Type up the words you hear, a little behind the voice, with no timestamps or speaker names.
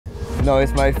No,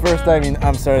 it's my first time in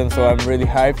Amsterdam, so I'm really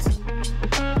hyped.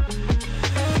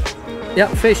 Yeah,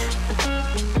 fish.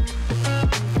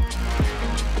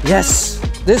 Yes,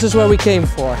 this is where we came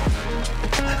for.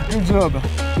 Good job.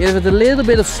 Give it a little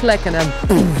bit of slack and then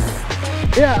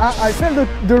poof. Yeah, I felt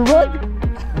the rug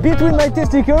between my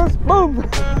testicles. Boom!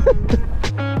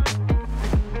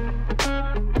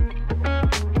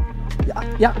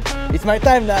 Ja. It's my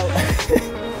time now.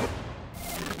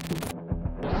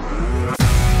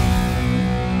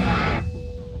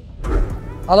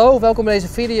 Hallo, welkom bij deze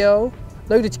video.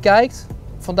 Leuk dat je kijkt.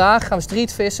 Vandaag gaan we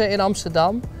streetvissen in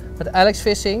Amsterdam met Alex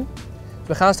Fishing. Dus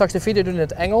we gaan straks de video doen in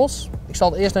het Engels. Ik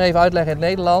zal het eerst nog even uitleggen in het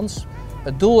Nederlands.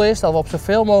 Het doel is dat we op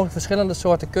zoveel mogelijk verschillende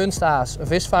soorten kunstaas een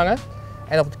vis vangen.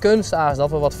 En op het kunstaas dat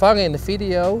we wat vangen in de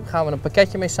video, gaan we een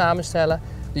pakketje mee samenstellen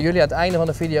die jullie aan het einde van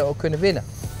de video ook kunnen winnen.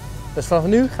 Dus vanaf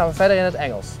nu gaan we verder in het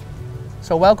Engels.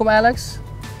 So welcome Alex.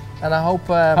 And I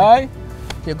hope Hi.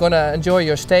 you're gonna enjoy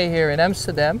your stay here in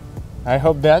Amsterdam. I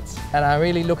hope that. And I'm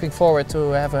really looking forward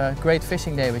to have a great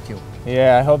fishing day with you.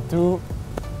 Yeah, I hope too.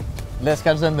 Let's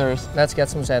catch Zanders. Let's get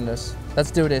some Zanders.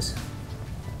 Let's do this.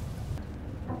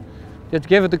 Just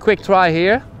give it a quick try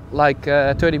here, like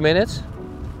 30 minutes.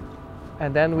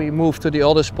 And then we move to the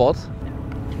other spot.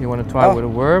 You want to try with a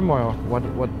worm, or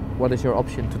what is your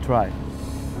option to try?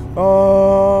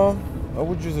 I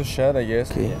would use a shad, I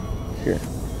guess. Okay. Yeah.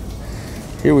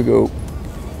 Here we go.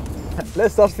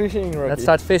 Let's start fishing, Rocky. Let's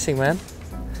start fishing, man.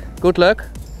 Good luck.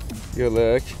 Good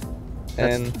luck.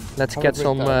 And let's get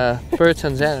some perch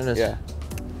and Zanders. Yeah.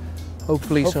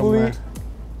 Hopefully some.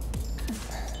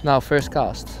 Now first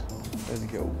cast. Let's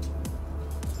go.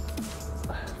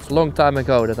 It's a long time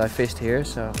ago that I fished here,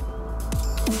 so.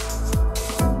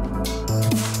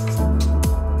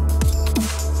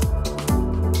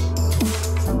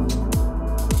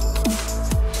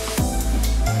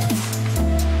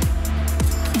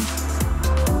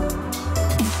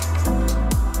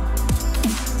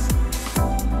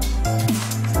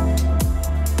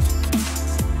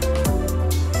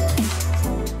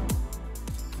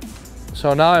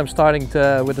 So now I'm starting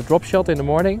with the drop shot in the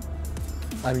morning.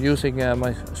 I'm using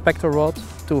my SPRO rod,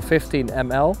 215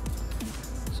 ml.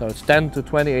 So it's 10 to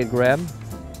 28 gram.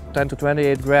 10 to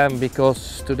 28 gram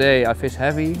because today I fish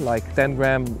heavy, like 10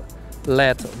 gram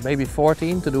lead, maybe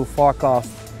 14 to do far cast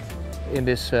in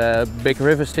this big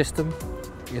river system.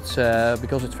 It's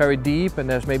because it's very deep and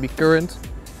there's maybe current.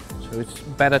 So it's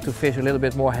better to fish a little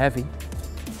bit more heavy.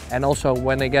 And also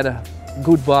when I get a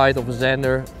good bite of a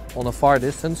Zander on a far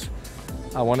distance,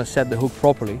 I want to set the hook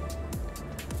properly.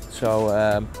 So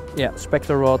yeah,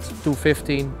 SPRO rod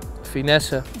 215,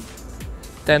 finesse,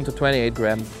 10 to 28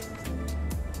 gram.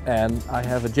 And I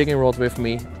have a jigging rod with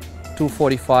me,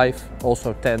 245,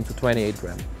 also 10 to 28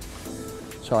 gram.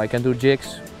 So I can do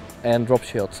jigs and drop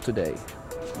shots today.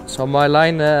 So my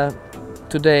line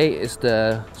today is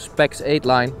the Specs 8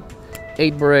 line,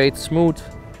 8x8 smooth,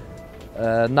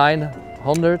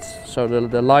 900, so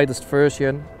the lightest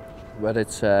version. But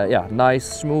it's yeah,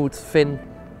 nice, smooth, thin,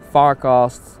 far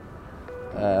cast,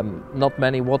 not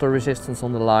many water resistance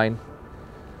on the line.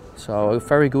 So a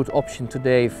very good option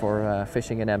today for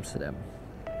fishing in Amsterdam.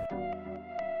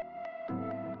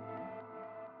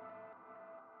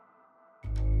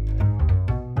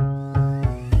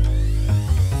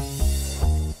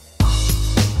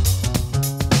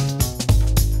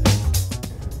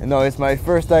 No, it's my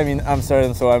first time in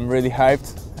Amsterdam, so I'm really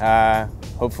hyped.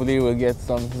 Hopefully we'll get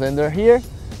some Zander here.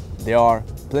 There are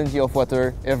plenty of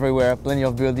water everywhere, plenty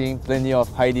of building, plenty of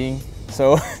hiding.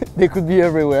 So they could be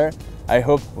everywhere. I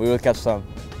hope we will catch some.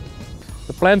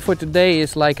 The plan for today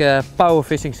is like a power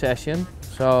fishing session.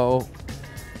 So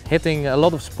hitting a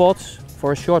lot of spots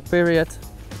for a short period.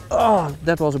 Oh,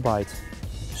 that was a bite.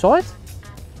 Saw it?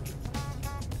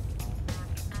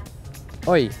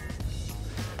 Oi.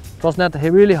 It was not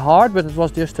really hard, but it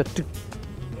was just a tick.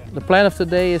 The plan of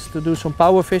today is to do some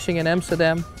power fishing in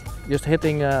Amsterdam, just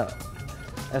hitting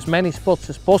as many spots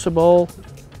as possible,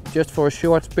 just for a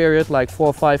short period, like 4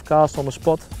 or 5 casts on the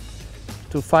spot,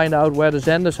 to find out where the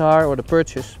Zanders are or the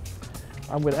perches.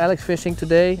 I'm with Alex Fishing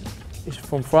today. He's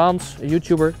from France, a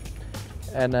YouTuber,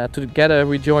 and together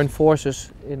we join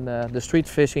forces in the street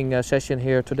fishing session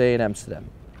here today in Amsterdam.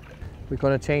 We're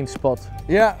gonna change spot.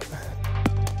 Yeah.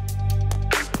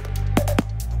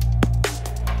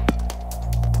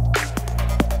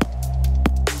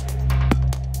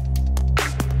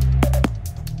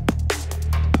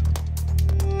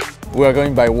 We are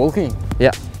going by walking.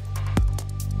 Yeah.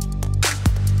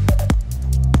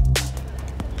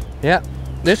 Yeah.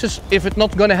 This is, if it's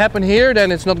not gonna happen here,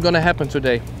 then it's not gonna happen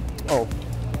today. Oh.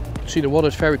 See, the water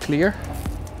is very clear.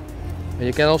 And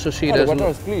you can also see the there's water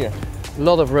is clear. a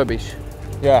lot of rubbish.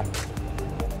 Yeah.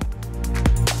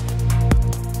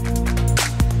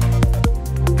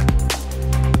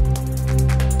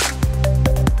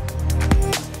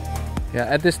 Yeah,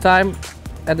 at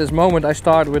this moment I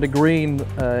start with a green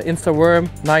Instaworm,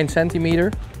 9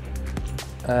 centimeter.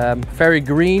 Very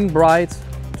green, bright,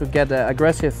 to get an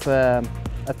aggressive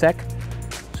attack.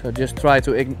 So just try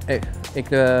to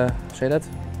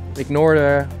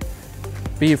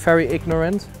be very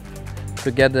ignorant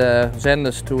to get the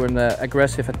Zanders to an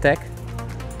aggressive attack.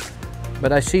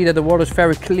 But I see that the water is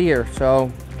very clear,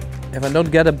 so if I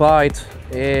don't get a bite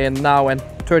in now and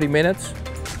 30 minutes,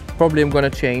 probably I'm gonna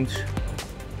change.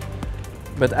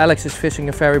 But Alex is fishing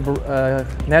a very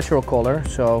natural color,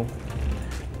 so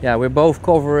yeah, we're both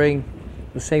covering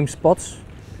the same spots.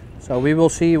 So we will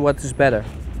see what is better,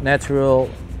 natural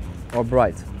or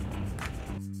bright.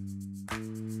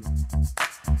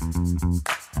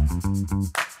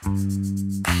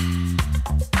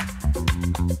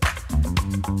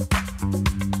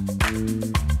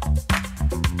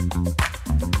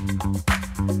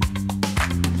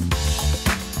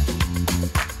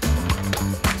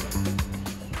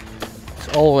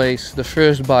 Always the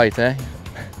first bite, eh?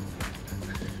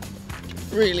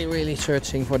 Really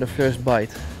searching for the first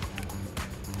bite.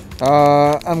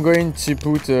 I'm going to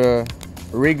put a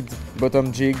rigged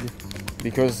bottom jig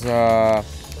because I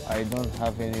don't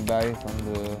have any bite on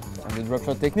the drop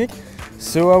shot technique.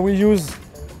 So I will use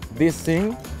this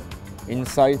thing in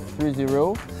size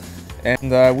 3.0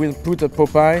 and I will put a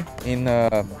Popeye in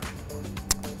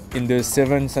the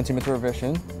 7 centimeter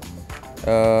version.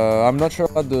 I'm not sure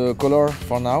about the color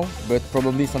for now, but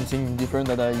probably something different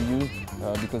that I used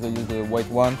because I used the white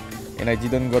one and I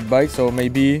didn't got bite, so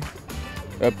maybe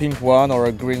a pink one or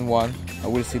a green one. I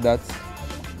will see that.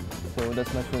 So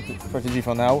that's my strategy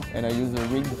for now, and I use the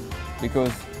rig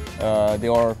because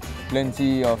there are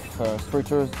plenty of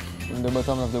structures in the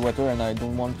bottom of the water and I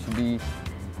don't want to be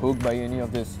hooked by any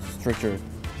of these structures.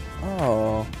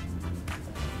 Oh,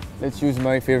 let's use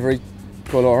my favorite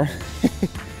color.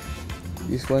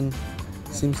 This one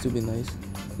seems to be nice.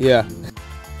 Yeah.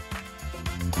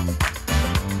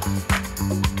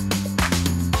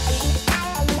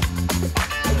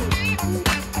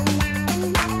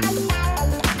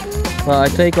 Well, I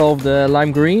take off the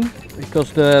lime green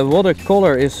because the water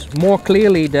color is more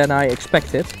clearly than I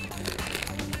expected.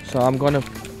 So I'm gonna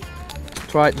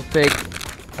try to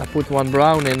I put one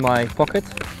brown in my pocket.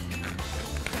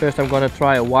 First I'm gonna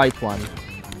try a white one,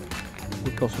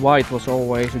 because white was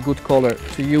always a good color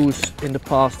to use in the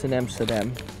past in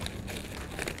Amsterdam.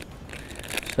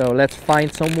 So let's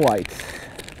find some white.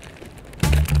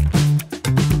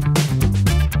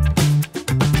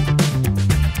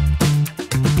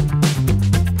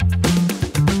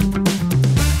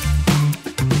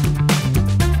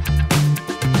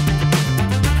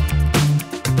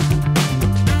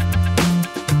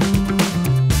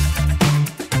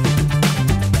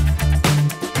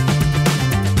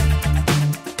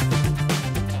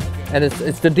 And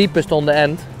it's the deepest on the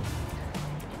end.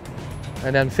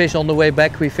 And then fish on the way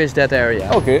back, we fish that area.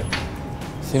 Okay,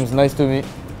 seems nice to me.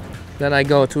 Then I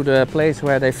go to the place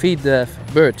where they feed the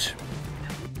birds.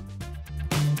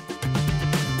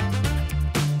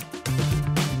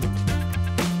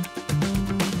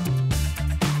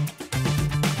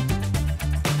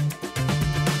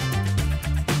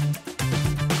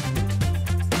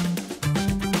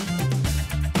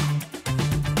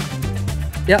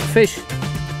 Yeah, fish.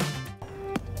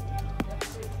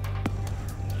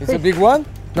 It's a big one?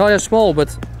 No, they're small, but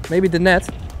maybe the net.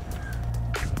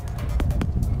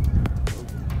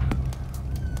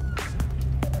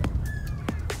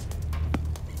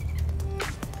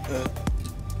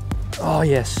 Oh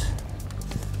yes.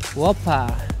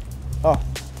 Whoppa. Oh.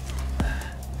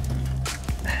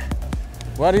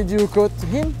 Where did you caught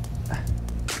him?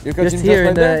 You caught Just him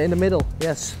here just in the middle.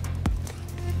 Yes.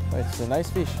 Oh, it's a nice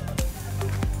fish.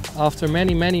 After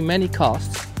many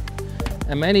casts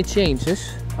and many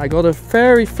changes, I got a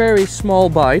very small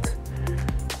bite.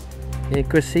 You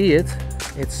can see it.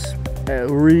 It's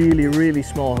really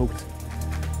small hooked.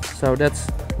 So that's,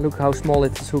 look how small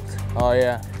it is hooked. Oh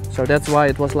yeah. So that's why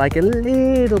it was like a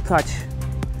little touch.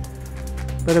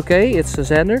 But okay, it's a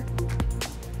Zander.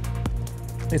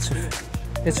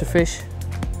 It's a fish.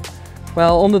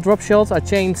 Well, on the drop shot I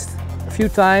changed a few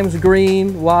times: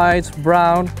 green, white,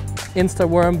 brown,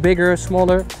 Instaworm, bigger,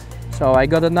 smaller. So I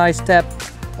got a nice tap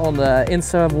on the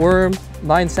Instaworm,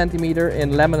 9 centimeter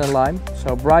in lemon and lime.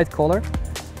 So bright color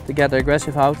to get the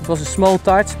aggressive out. It was a small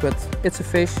touch, but it's a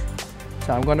fish.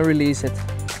 So I'm gonna release it.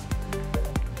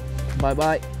 Bye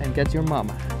bye and get your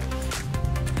mama.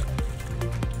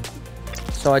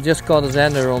 So I just caught a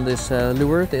Zander on this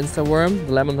lure, the Insta worm,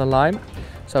 the lemon and lime.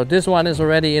 So this one is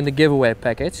already in the giveaway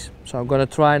package. So I'm gonna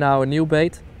try now a new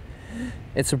bait.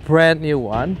 It's a brand new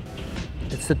one.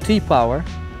 It's the T-Power.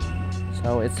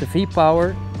 So it's a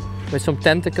V-Power with some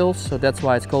tentacles, so that's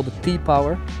why it's called the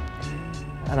T-Power.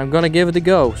 And I'm gonna give it a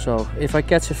go. So if I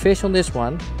catch a fish on this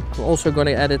one, I'm also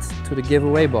gonna add it to the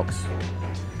giveaway box.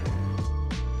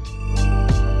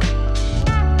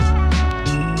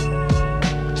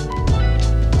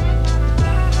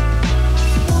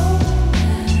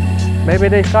 Maybe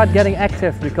they start getting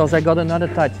active because I got another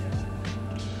touch.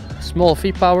 Small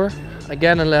V-Power,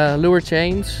 again a lure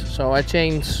change. So I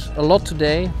changed a lot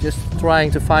today, just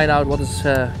trying to find out what is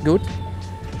good.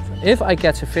 If I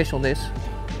catch a fish on this,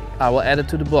 I will add it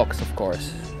to the box, of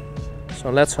course. So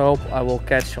let's hope I will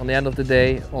catch on the end of the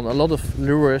day on a lot of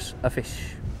lures a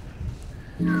fish.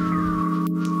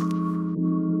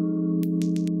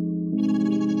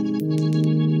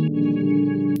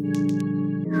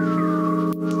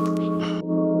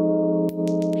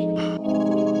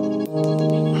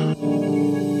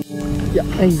 Ja,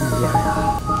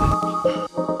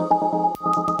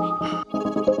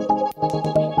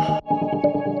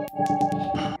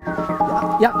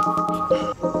 ja.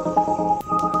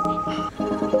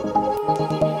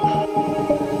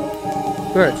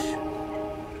 Perch.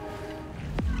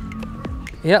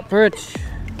 Yeah, perch.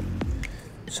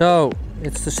 So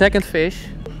it's the second fish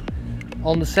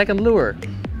on the second lure.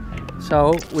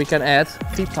 So we can add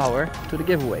V-Power to the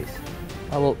giveaways.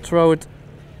 I will throw it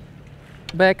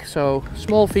back, so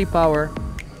small V-Power,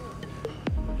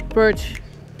 perch,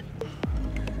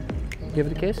 give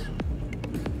it a kiss.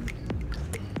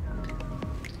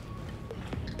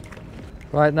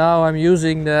 Right now I'm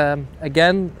using the,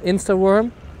 again, Insta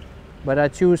worm, but I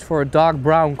choose for a dark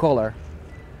brown color.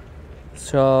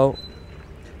 So,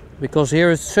 because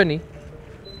here it's sunny,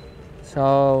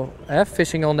 so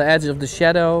fishing on the edge of the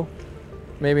shadow,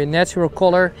 maybe a natural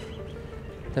color.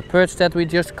 The perch that we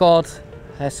just caught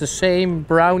has the same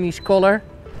brownish color.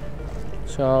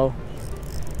 So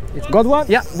it's Got one?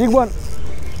 Yeah. Big one.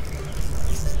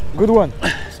 Good one.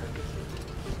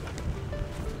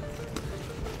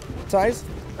 Size?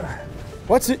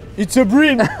 What's it? It's a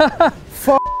bream.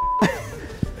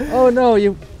 Oh no,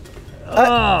 you.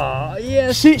 Oh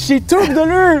yes. She took the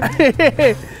lure.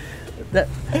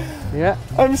 Yeah.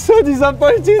 I'm so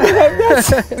disappointed about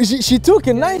that. She took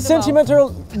a 9 centimeter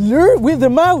lure with the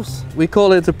mouse. We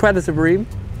call it a predator bream.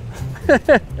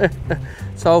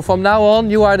 So from now on,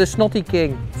 you are the snotty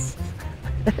king.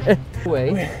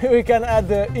 We can add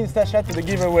the Insta chat to the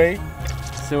giveaway.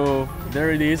 So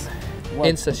there it is.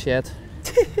 Insta chat.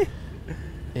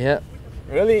 Yeah.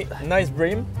 Really nice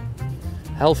bream.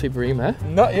 Healthy bream, huh?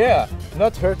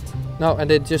 Not hurt. No, and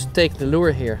they just take the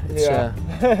lure here.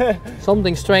 It's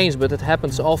something strange, but it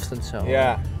happens often. So.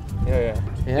 Yeah.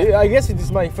 I guess it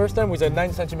is my first time with a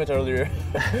 9 centimeter lure.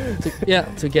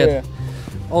 to get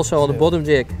also on the bottom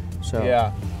jig. So.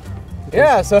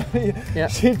 So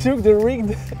she took the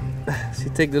rig. She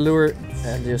took the lure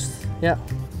and just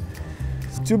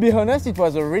To be honest, it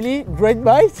was a really great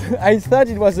bite. I thought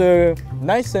it was a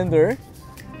nice Zander,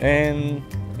 and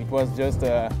it was just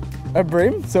a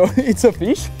bream, so it's a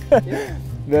fish.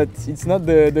 But it's not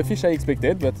the fish I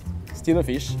expected, but still a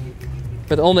fish.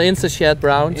 But on the Insta chat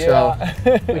brown, so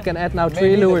we can add now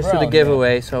 3 lures to the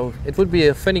giveaway. So it would be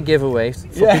a funny giveaway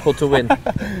for people to win.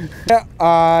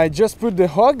 I just put the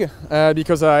hog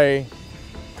because I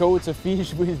caught a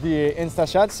fish with the Insta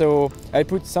chat, so I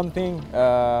put something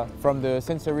from the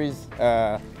Sensories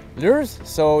lures.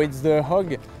 So it's the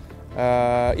hog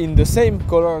in the same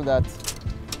color that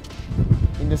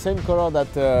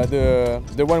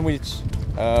the one which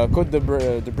caught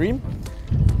the bream.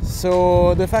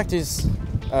 So the fact is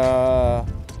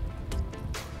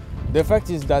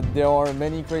that there are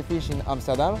many crayfish in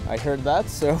Amsterdam. I heard that,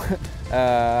 so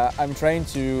I'm trying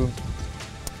to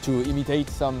imitate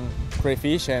some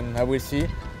crayfish, and I will see.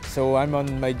 So I'm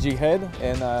on my jig head,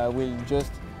 and I will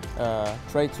just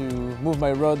try to move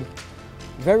my rod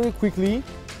very quickly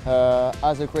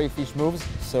as the crayfish moves.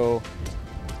 So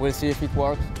we'll see if it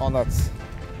works or not.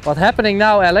 What's happening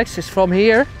now, Alex, is from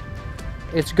here,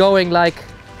 it's going like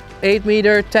 8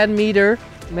 meter, 10 meter,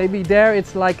 maybe there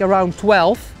it's like around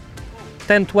 12,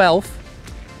 10, 12.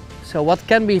 So what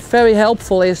can be very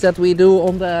helpful is that we do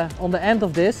on the end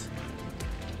of this,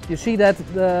 you see that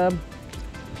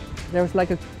there's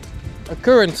like a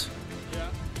current.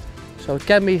 So it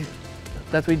can be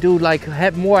that we do like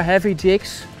more heavy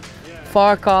jigs,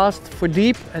 far cast for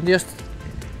deep, and just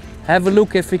have a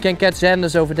look if we can catch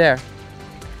Zanders over there.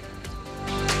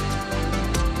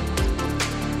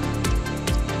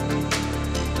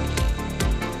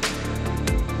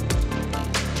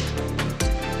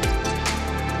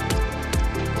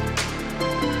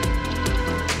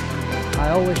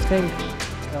 I always think,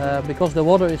 because the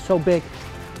water is so big,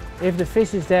 if the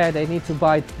fish is there, they need to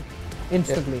bite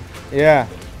instantly. Yeah.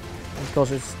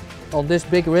 Because it's on this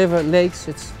big river, lakes,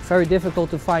 it's very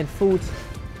difficult to find food.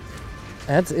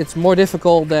 And it's more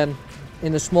difficult than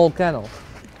in a small canal.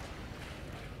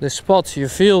 The spot, you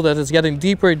feel that it's getting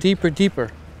deeper, deeper,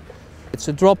 deeper. It's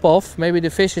a drop off, maybe the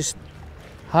fish is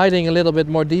hiding a little bit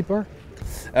more deeper.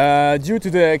 Due to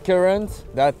the current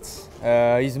that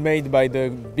is made by the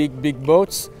big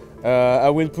boats, I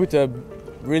will put a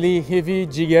really heavy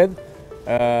jig head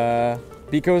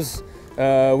because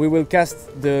we will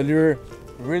cast the lure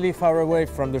really far away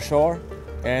from the shore,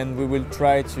 and we will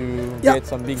try to get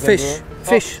some big fish. Zander.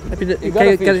 Fish. Oh,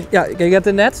 Can you get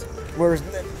the net? Where's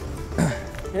the net?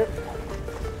 Here.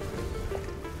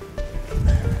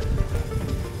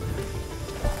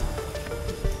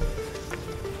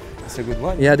 That's a good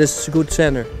one. Yeah, this is a good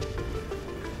Zander.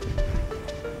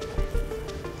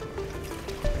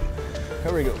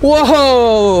 Here we go.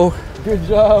 Whoa! Good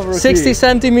job, Rocky. 60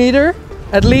 centimeter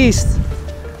at least.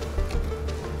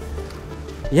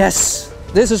 Yes,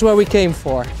 this is what we came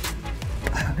for.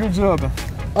 Good job.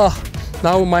 Oh,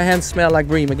 now my hands smell like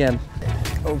bream again.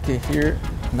 Okay, here.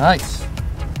 Nice.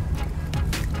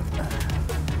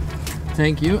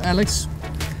 Thank you, Alex,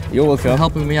 You're for welcome.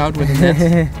 helping me out with the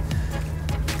net.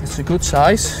 It's a good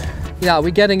size. Yeah,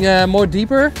 we're getting more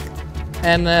deeper,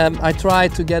 and I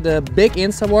tried to get a big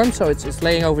Insta worm, so it's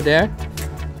laying over there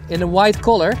in a white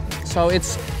color. So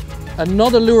it's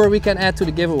another lure we can add to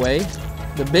the giveaway.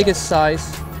 The biggest size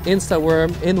Insta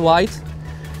worm in white.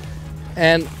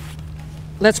 And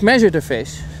let's measure the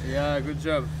fish. Yeah, good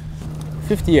job.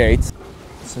 58.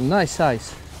 It's a nice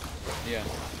size. Yeah.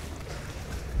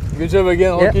 Good job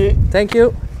again, Rocky. Yeah, thank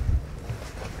you.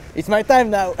 It's my time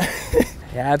now.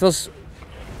 Yeah, it was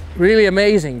really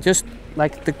amazing. Just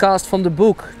like the cast from the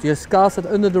book. Just cast it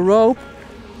under the rope.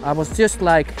 I was just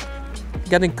like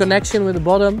getting connection with the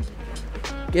bottom.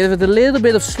 Give it a little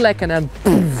bit of slack and then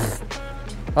poof.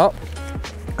 Oh.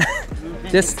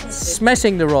 Just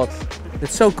smashing the rod.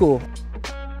 It's so cool.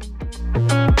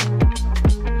 I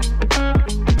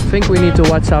think we need to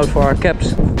watch out for our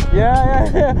caps.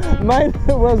 Yeah. Mine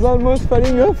was almost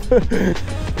falling off.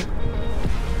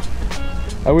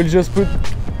 I will just put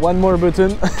one more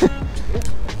button.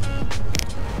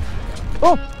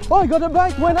 Oh, I got a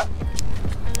bite when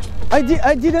I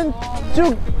didn't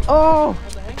took. Oh,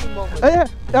 yeah,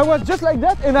 I was just like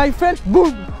that and I felt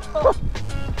boom.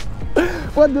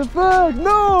 What the fuck?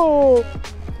 No!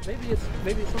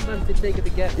 Maybe sometimes they take it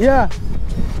again. Yeah,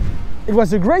 it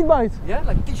was a great bite. Yeah,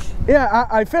 like fish. Yeah,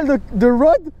 I felt the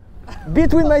rod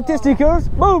between my testicles.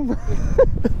 Boom!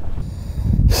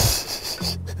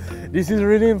 This is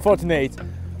really unfortunate.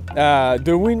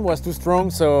 The wind was too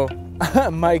strong, so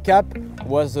my cap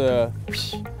was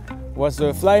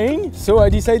flying. So I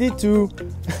decided to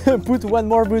put one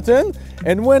more button.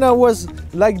 And when I was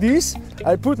like this,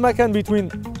 I put my can between.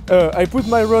 I put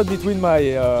my rod between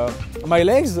my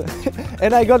legs,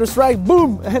 and I got a strike.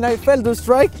 Boom! And I felt the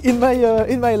strike in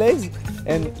my legs,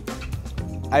 and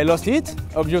I lost it,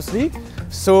 obviously.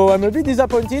 So I'm a bit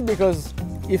disappointed because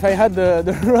if I had the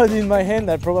rod in my hand,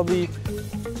 I probably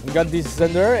got this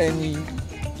Zander, and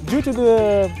due to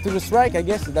the strike, I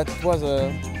guess that was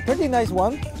a pretty nice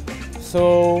one.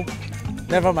 So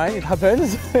never mind, it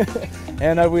happens.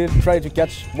 And I will try to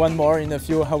catch one more in a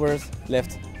few hours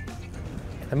left.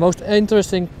 The most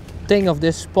interesting thing of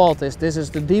this spot is this is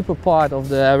the deeper part of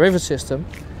the river system,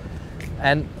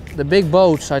 and the big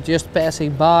boats are just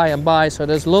passing by and by, so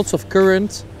there's lots of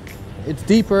current. It's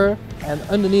deeper, and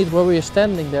underneath where we are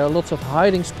standing there are lots of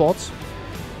hiding spots,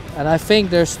 and I think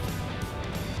there's,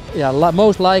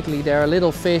 most likely there are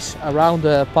little fish around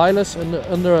the pillars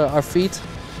under our feet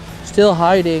still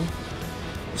hiding.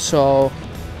 So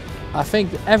I think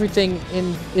everything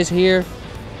is here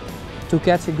to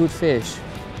catch a good fish.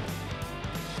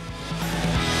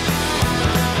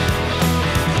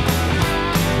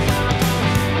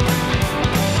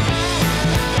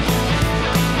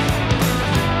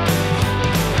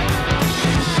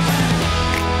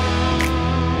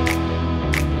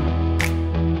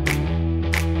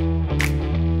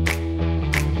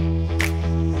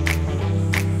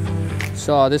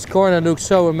 So this corner looks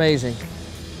so amazing.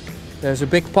 There's a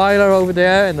big pilar over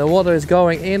there and the water is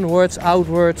going inwards,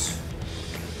 outwards.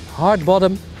 Hard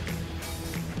bottom.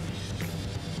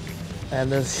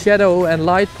 And the shadow and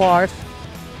light part.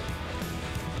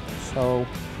 So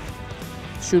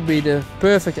should be the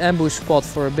perfect ambush spot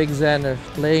for a big Zander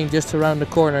laying just around the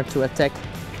corner to attack.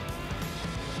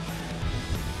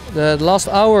 The last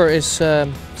hour is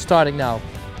starting now.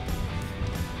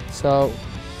 So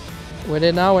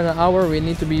within now and an hour we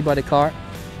need to be by the car.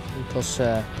 because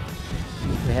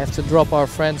we have to drop our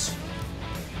friend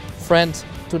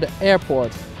to the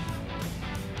airport.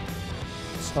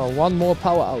 So one more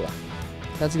power hour.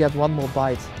 Let's get one more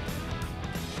bite.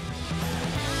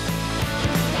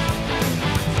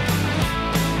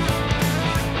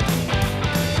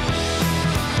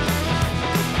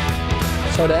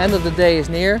 So the end of the day is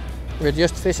near. We're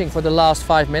just fishing for the last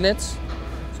 5 minutes.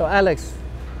 So Alex,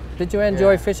 did you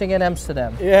enjoy fishing in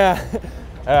Amsterdam? Yeah,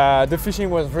 the fishing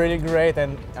was really great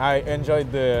and I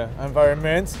enjoyed the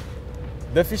environment.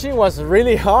 The fishing was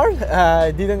really hard.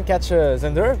 I didn't catch a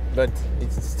Zander, but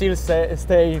it still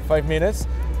stay 5 minutes.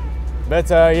 But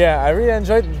yeah, I really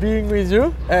enjoyed being with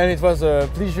you and it was a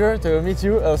pleasure to meet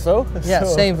you also. Yeah,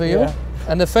 so, same for you. Yeah.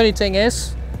 And the funny thing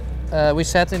is, we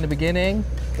said in the beginning,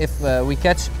 if we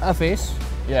catch a fish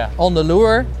on the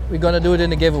lure, we're gonna do it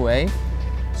in a giveaway.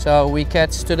 So we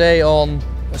catch today on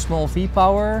a small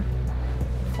V-Power,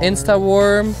 Insta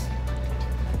worm.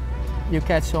 You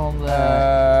catch on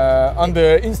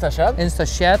the Insta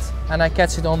Shad, and I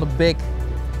catch it on the big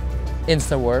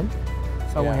Insta worm.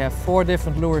 So we have 4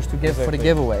 different lures to give for the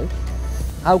giveaway.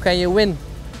 How can you win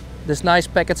this nice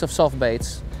package of soft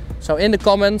baits? So in the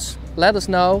comments, let us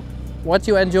know what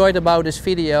you enjoyed about this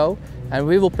video, and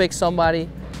we will pick somebody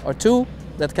or 2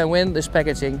 that can win this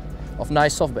packaging of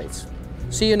nice soft baits.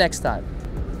 See you next time.